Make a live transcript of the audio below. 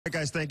Hey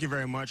guys, thank you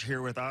very much.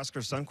 Here with Oskar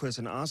Sundqvist.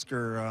 And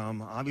Oskar,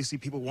 obviously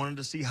people wanted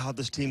to see how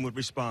this team would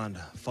respond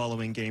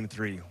following Game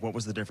 3. What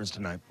was the difference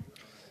tonight?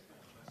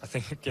 I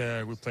think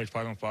we played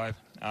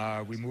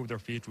 5-on-5. We moved our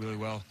feet really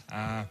well,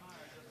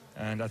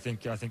 and I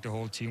think the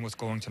whole team was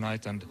going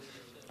tonight, and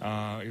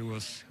it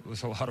was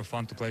a lot of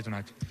fun to play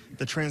tonight.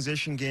 The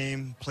transition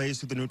game,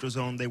 plays through the neutral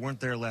zone, they weren't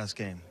there last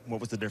game.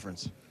 What was the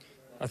difference?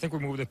 I think we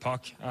moved the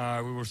puck.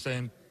 We were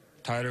staying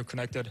tighter,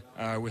 connected.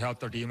 We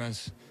helped our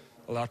defense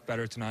a lot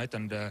better tonight,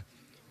 and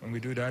when we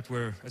do that,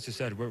 as you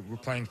said, we're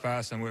playing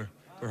fast and we're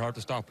hard to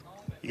stop.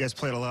 You guys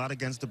played a lot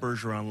against the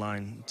Bergeron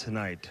line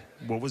tonight.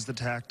 What was the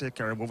tactic,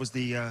 or what was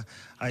the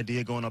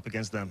idea going up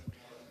against them?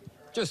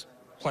 Just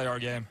play our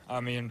game.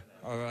 I mean,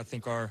 I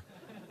think our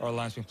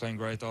line's been playing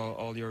great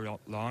all year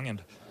long,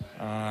 and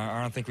I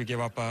don't think we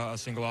give up a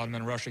single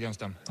odd-man rush against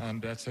them,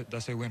 and that's how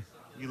we win.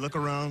 You look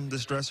around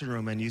this dressing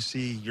room and you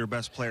see your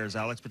best players,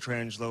 Alex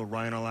Pietrangelo,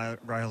 Ryan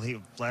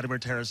O'Reilly, Vladimir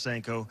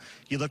Tarasenko.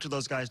 You look to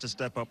those guys to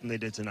step up, and they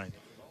did tonight.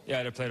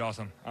 Yeah, they played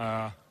awesome,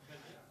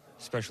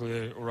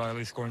 especially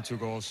O'Reilly scoring 2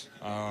 goals.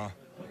 I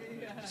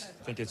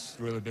think it's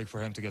really big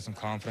for him to get some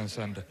confidence,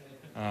 and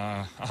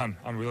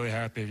I'm really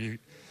happy.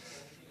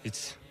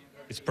 It's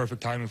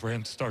perfect timing for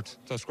him to start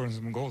scoring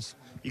some goals.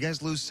 You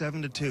guys lose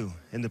 7-2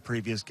 in the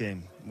previous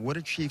game. What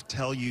did Chief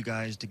tell you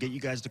guys to get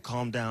you guys to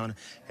calm down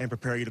and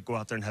prepare you to go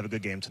out there and have a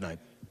good game tonight?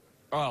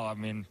 Well, I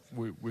mean,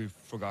 we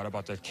forgot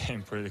about that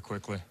game pretty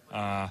quickly.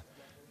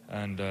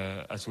 And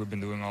as we've been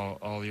doing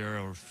all year,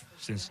 or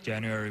since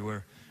January,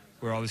 we're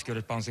always good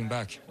at bouncing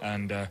back.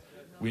 And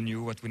we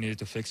knew what we needed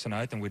to fix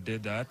tonight, and we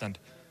did that. And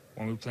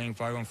when we're playing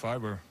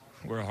 5-on-5,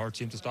 we're a hard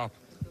team to stop.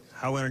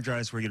 How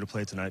energized were you to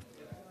play tonight?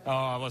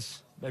 I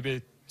was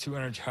maybe too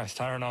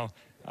energized. I don't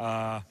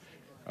know.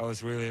 I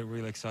was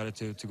really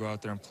excited to go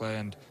out there and play,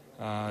 and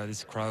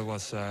this crowd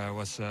was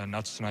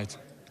nuts tonight.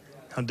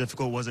 How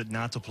difficult was it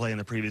not to play in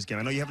the previous game?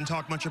 I know you haven't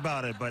talked much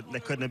about it, but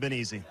that couldn't have been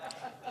easy.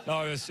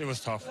 No, it was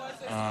tough.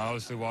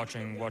 Obviously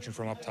watching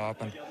from up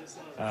top, and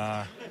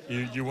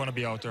you want to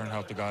be out there and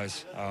help the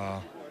guys.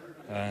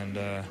 And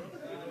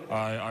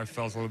I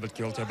felt a little bit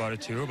guilty about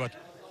it too, but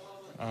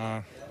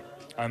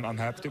I'm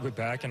happy to be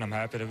back, and I'm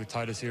happy to be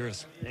tied a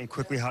series. And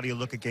quickly, how do you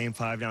look at Game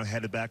 5 now,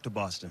 headed back to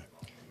Boston?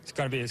 It's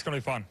gonna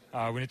be fun.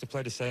 We need to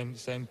play the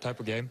same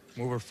type of game,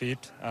 move our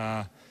feet,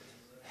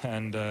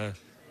 and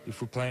if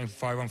we're playing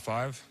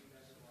 5-on-5,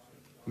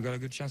 we got a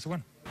good chance to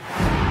win.